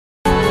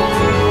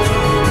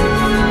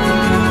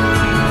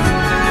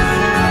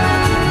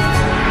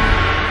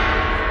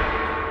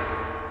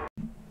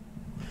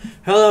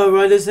Hello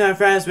everyone, this is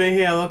Fazbear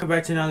here. Welcome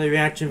back to another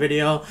reaction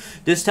video.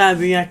 This time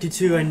reacted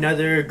to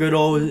another good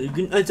old,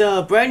 it's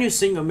a brand new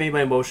single made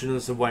by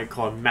Motionless in White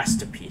called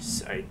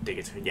Masterpiece. I think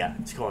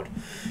it's called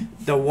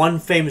the one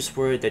famous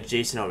word that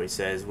Jason always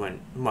says when,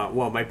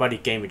 my buddy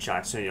Gaming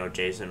Shots, you know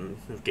Jason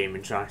of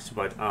Gaming Shots,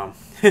 but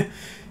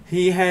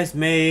he has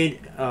made,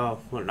 well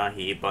not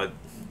he, but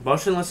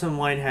Motionless in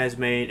White has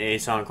made a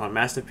song called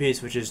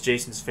Masterpiece, which is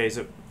Jason's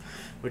favorite,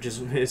 which is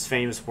his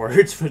famous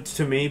words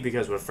to me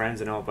because we're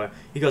friends and all, but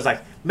he goes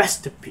like,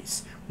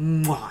 masterpiece,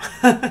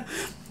 mwah.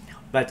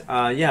 But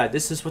yeah,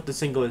 this is what the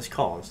single is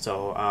called.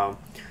 So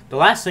the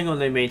last single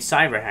they made,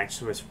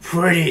 Cyberhacks, was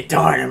pretty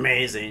darn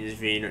amazing, if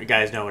you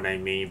guys know what I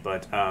mean.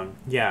 But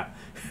yeah.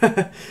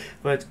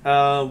 But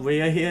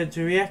we are here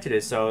to react to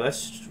this, so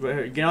let's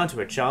get on to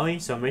it, shall we?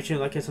 So make sure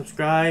you like and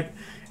subscribe,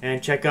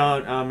 and check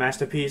out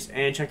Masterpiece,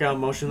 and check out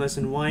Motionless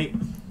in White.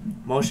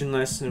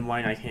 Motionless in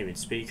White, I can't even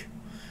speak.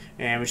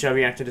 And we shall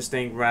react to this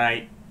thing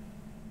right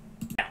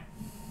now.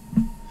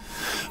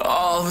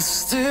 All the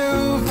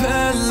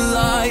stupid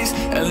lies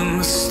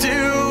and the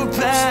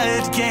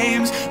stupid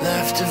games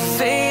left a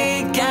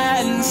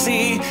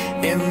vacancy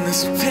in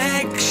this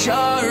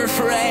picture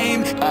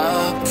frame.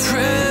 A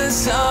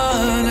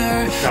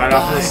prisoner Start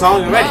off with the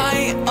song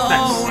already.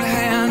 Own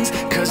hands,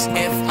 'cause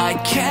if I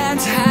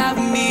can't have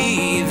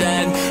me,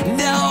 then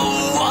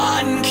no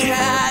one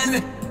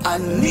can. I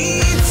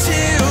need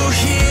to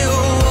heal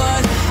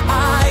what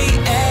I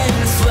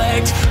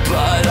inflict,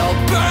 but I'll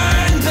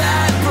burn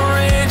that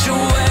bridge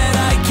when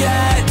I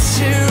get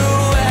to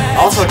it.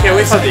 Also, can't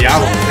wait for the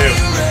album too.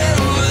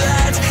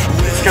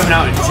 It's coming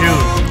out in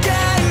June.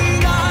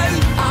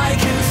 I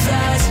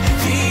confess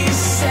these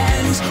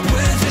sins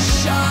with a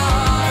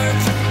sharp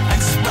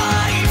and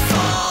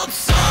spiteful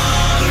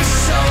tongue.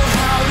 So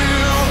how do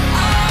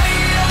I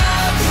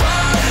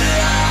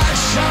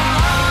apologize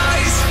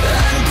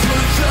and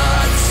put the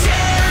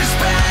tears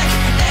back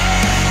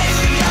in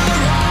your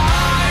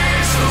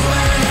eyes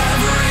when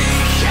every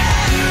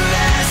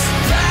canvas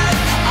that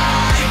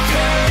I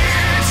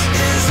paint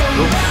is a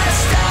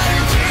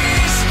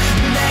masterpiece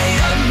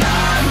made of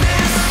my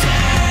mistakes.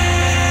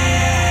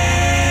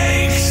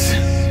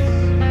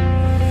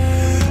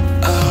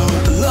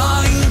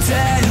 Outlined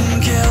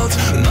and guilt,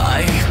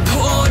 my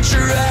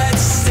portrait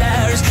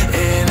stares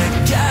in a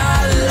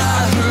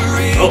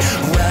gallery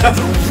where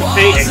the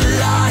walls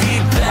lie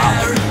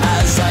bare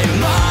as I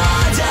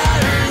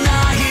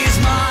modernize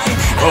my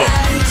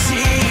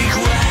antique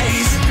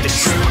ways.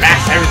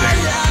 Smash everything.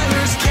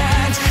 Letters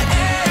can't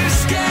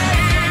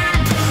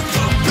escape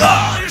the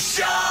blush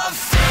of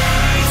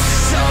fate.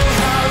 So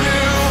how do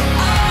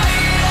I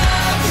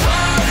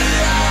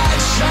apologize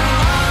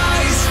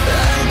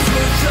and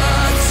put the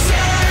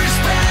tears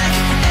back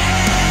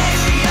in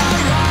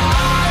your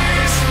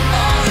eyes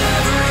on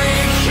every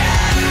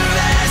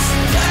canvas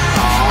that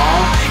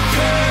I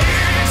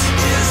paint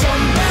is a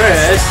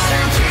Chris.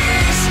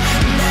 masterpiece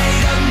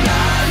made of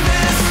my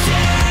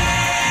mistakes.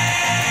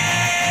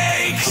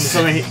 I'm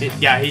assuming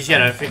he's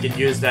gonna freaking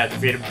use that to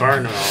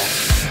burn and all.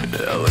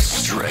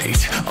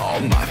 Illustrate all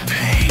my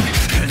pain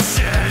and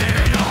set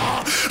it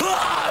all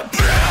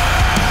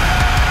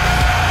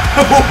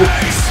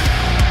ablaze.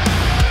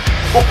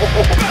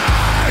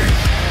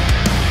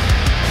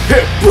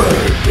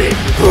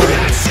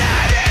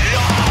 Set it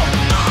all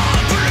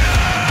ablaze.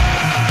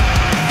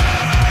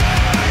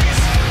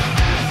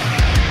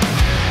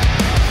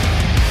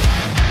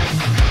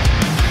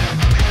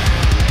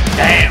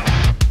 Damn.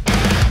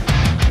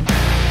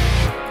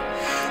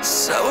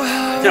 So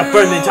how It's gonna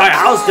burn the entire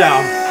house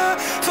down.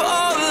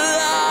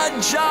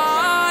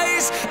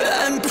 apologize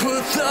and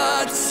put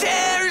the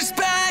tears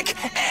back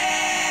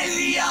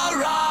in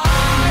your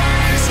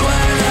eyes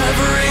when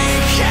every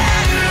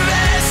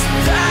canvas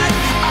that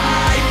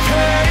I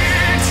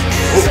paint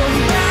is a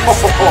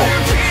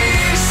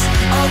masterpiece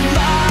of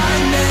my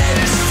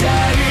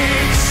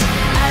mistakes,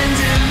 and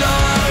in the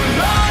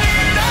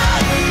light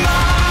of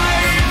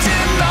my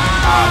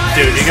demise,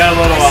 Dude, you got a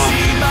little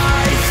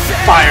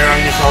fire on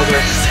your shoulder,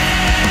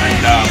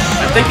 and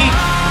I think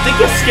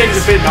your skin's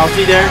a bit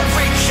melty there.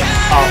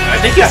 Oh, I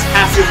think you have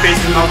half your face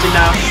is melty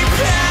now.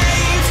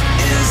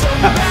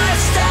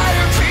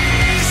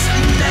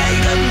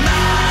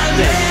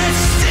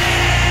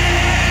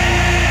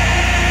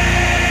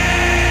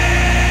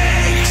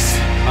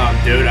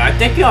 Dude, I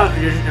think you're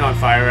on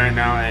fire right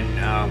now, and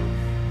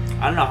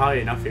I don't know how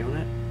you're not feeling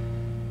it.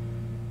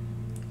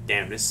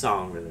 Damn, this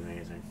song was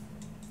amazing.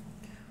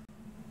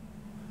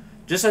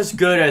 Just as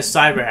good as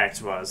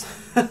Cyberhacks was.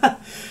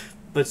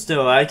 But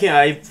still, I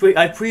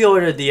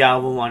pre-ordered the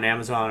album on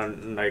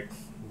Amazon like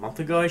a month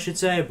ago, I should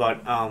say.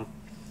 But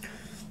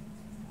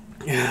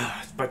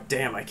yeah, but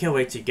damn, I can't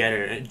wait to get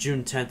it.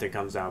 June 10th it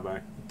comes out,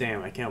 but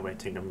damn, I can't wait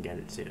to come get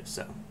it too.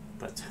 So,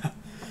 but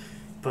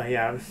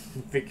yeah,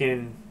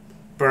 freaking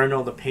burn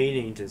all the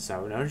paintings and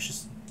stuff. That was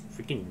just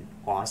freaking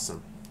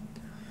awesome.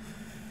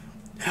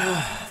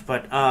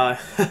 But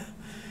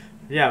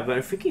yeah, but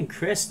freaking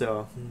Chris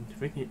though,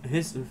 freaking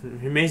his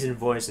amazing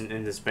voice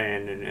in this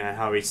band and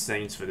how he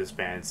sings for this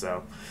band.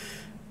 So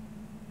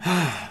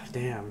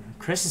damn,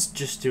 Chris is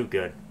just too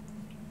good.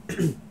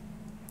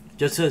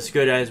 Just as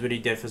good as what he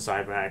did for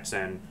Cyberhex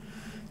and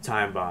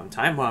Time Bomb.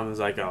 Time Bomb was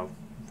like a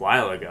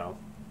while ago.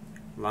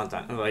 Like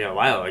a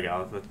while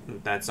ago,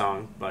 that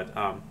song. But,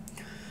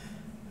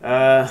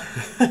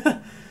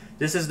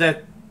 this is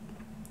the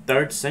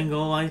third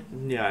single,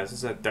 this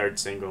is the third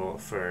single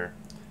for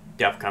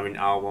the upcoming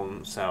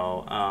album,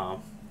 so,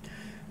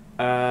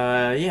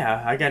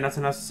 yeah, I got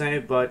nothing else to say,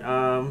 but,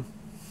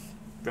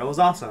 that was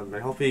awesome. I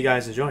hope you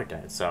guys enjoyed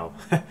that, so,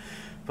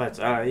 but,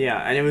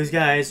 yeah, anyways,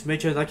 guys,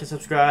 make sure to like and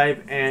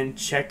subscribe, and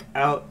check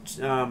out,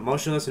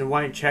 Motionless in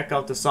White, check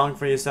out the song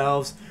for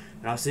yourselves,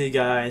 and I'll see you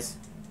guys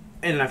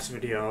in the next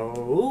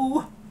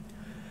video.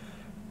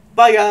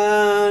 Bye,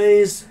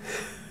 guys!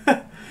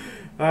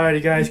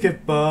 Alrighty, guys,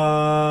 goodbye!